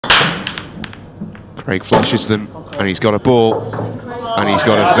Craig flushes them, and he's got a ball, and he's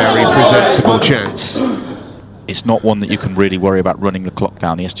got a very presentable chance. It's not one that you can really worry about running the clock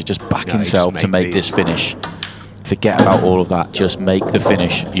down. He has to just back himself to make this finish. Forget about all of that. Just make the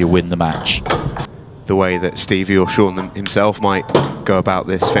finish. You win the match. The way that Stevie or Sean himself might go about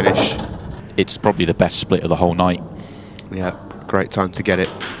this finish. It's probably the best split of the whole night. Yeah, great time to get it.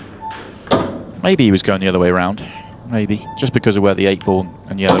 Maybe he was going the other way around. Maybe. Just because of where the 8 ball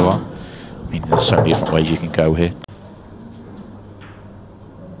and yellow are. I mean, there's so many different ways you can go here.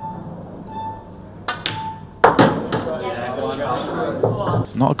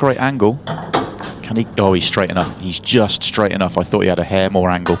 It's not a great angle. Can he? Oh, he's straight enough. He's just straight enough. I thought he had a hair more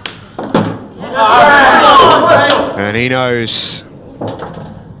angle. And he knows. He's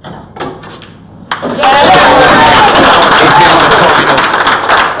in the final.